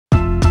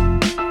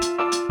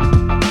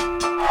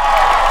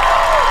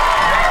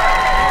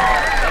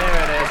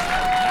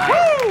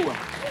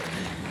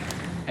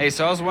Hey,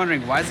 so I was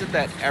wondering, why is it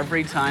that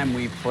every time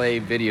we play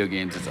video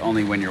games, it's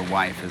only when your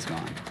wife is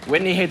gone?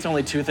 Whitney hates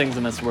only two things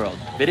in this world,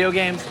 video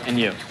games and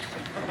you.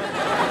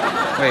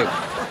 Wait,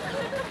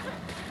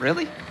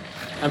 really?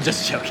 I'm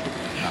just joking,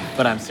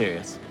 but I'm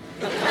serious.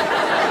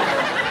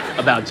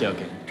 About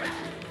joking.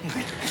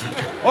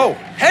 Oh,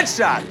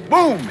 headshot.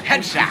 Boom,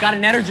 headshot. Got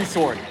an energy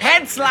sword.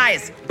 Head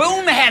slice.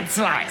 Boom, head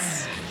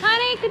slice.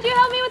 Honey, could you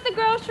help me with the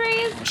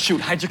groceries? Oh, shoot,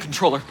 hide your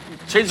controller.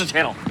 Change the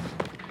channel.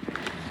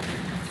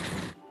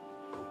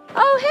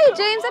 Oh, hey,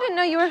 James, I didn't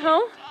know you were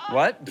home.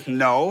 What?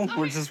 No,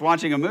 we're just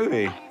watching a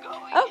movie.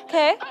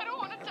 Okay.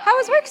 How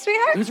was work,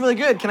 sweetheart? It was really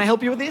good. Can I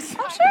help you with these?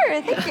 Oh,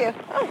 sure, thank you.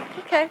 Oh,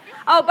 okay.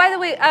 Oh, by the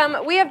way,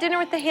 we have dinner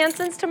with the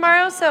Hansons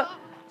tomorrow, so...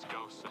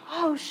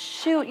 Oh,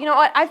 shoot. You know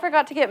what? I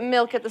forgot to get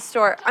milk at the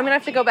store. I'm gonna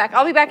have to go back.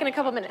 I'll be back in a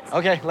couple minutes.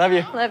 Okay, love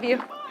you. Love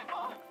you.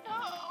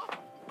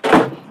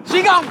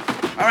 She gone.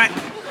 All right,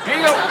 here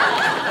you go.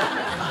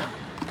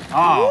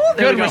 Oh, Ooh,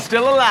 there good, we go. we're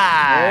still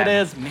alive. There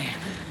it is. Man,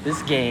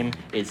 this game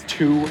is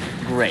too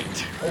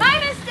great. My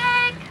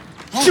mistake!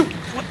 Shoot!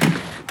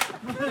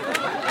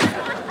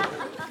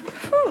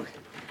 Whew.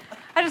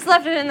 I just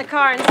left it in the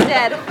car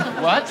instead.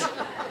 What?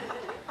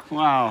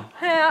 Wow.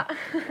 Yeah.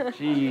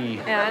 Gee.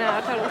 Yeah, I know,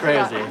 I totally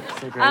Crazy. forgot.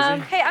 So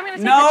crazy. Hey, I'm gonna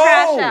take No! the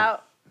trash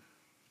out.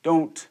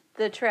 Don't.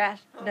 The trash.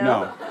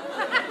 No.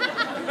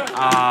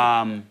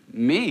 No.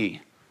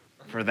 Me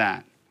for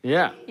that.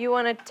 Yeah. You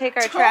wanna take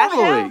our trash out?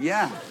 Totally,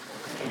 yeah.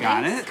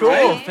 Got it. Cool.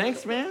 Right?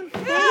 Thanks, man.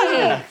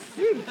 Thanks.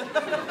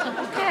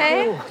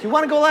 Okay. You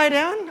want to go lie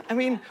down? I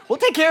mean, we'll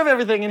take care of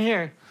everything in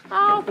here.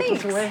 Oh,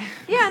 thanks. away.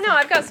 Yeah, no,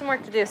 I've got some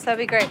work to do, so that'd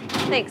be great.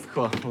 Thanks.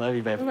 Cool. Love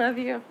you, babe. Love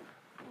you.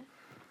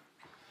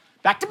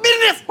 Back to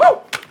business. Woo!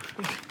 All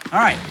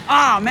right.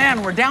 Ah,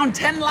 man, we're down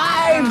 10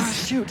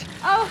 lives. Shoot.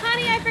 Oh,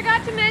 honey, I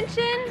forgot to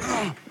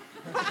mention.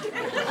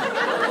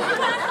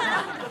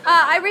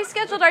 I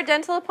rescheduled our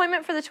dental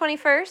appointment for the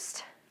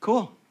 21st.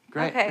 Cool.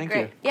 Great. Okay, Thank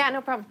great. you. Yeah,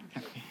 no problem.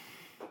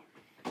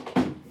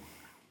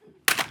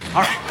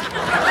 All right.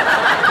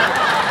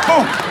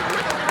 Boom.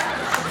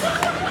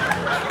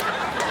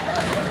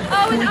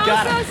 Oh, and We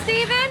got also,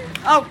 Steven?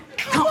 Oh,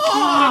 come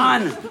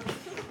on.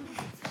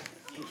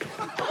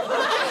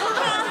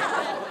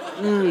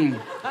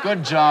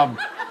 Good job.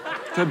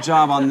 Good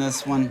job on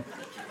this one.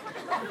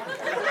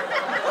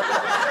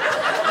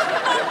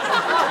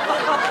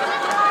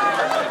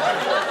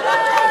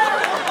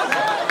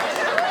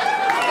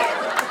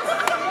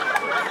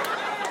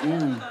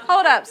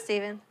 Hold up,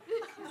 Steven.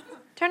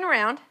 Turn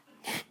around.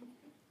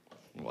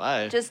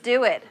 Why? Just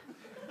do it.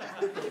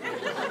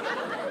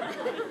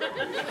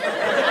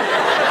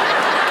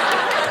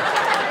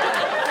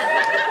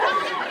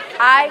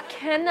 I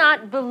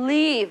cannot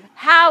believe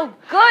how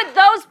good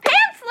those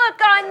pants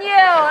look on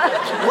you.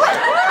 What?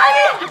 I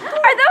mean,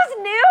 are those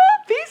new?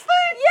 These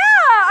things?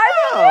 Yeah, are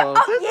they new? Oh,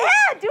 Oh,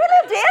 yeah, do a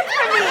little dance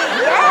for me.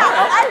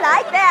 Yeah, I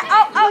like that.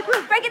 Oh,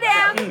 break it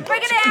down,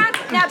 break it down.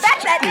 Now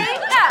back that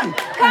knee. No,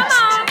 come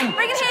on,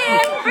 bring it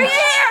here, bring it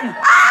here.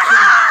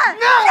 Ah!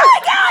 No! I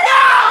got it!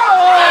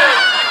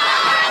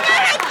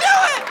 I do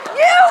it!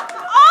 You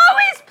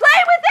always play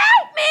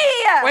without me!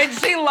 Wait,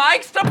 she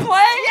likes to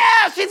play?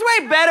 Yeah, she's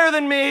way better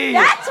than me.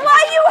 That's why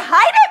you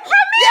hide it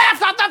from me? Yeah,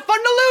 it's not that fun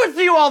to lose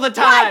to you all the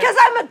time. Why, because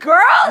I'm a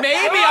girl?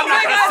 Maybe I'm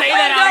not gonna say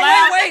that out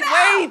loud.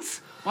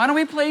 Wait. Why don't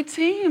we play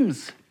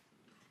teams?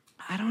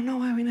 I don't know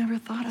why we never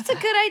thought of That's a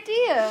good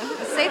idea.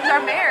 It saves our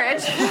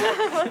marriage.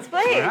 Let's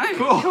play. All right.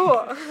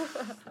 Cool.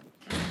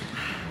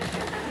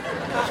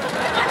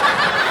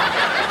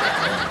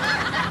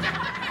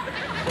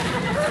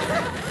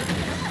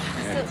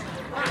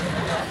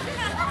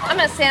 I'm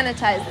gonna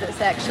sanitize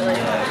this, actually.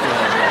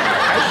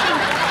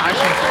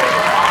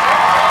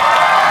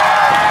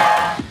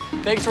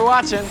 Thanks for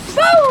watching.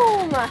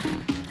 Boom!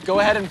 Go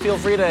ahead and feel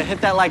free to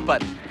hit that like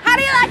button. How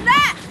do you like that?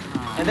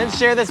 And then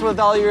share this with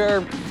all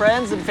your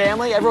friends and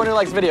family, everyone who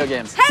likes video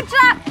games.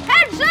 Headshot!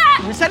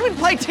 Headshot! We said we'd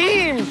play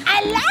teams.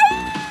 I like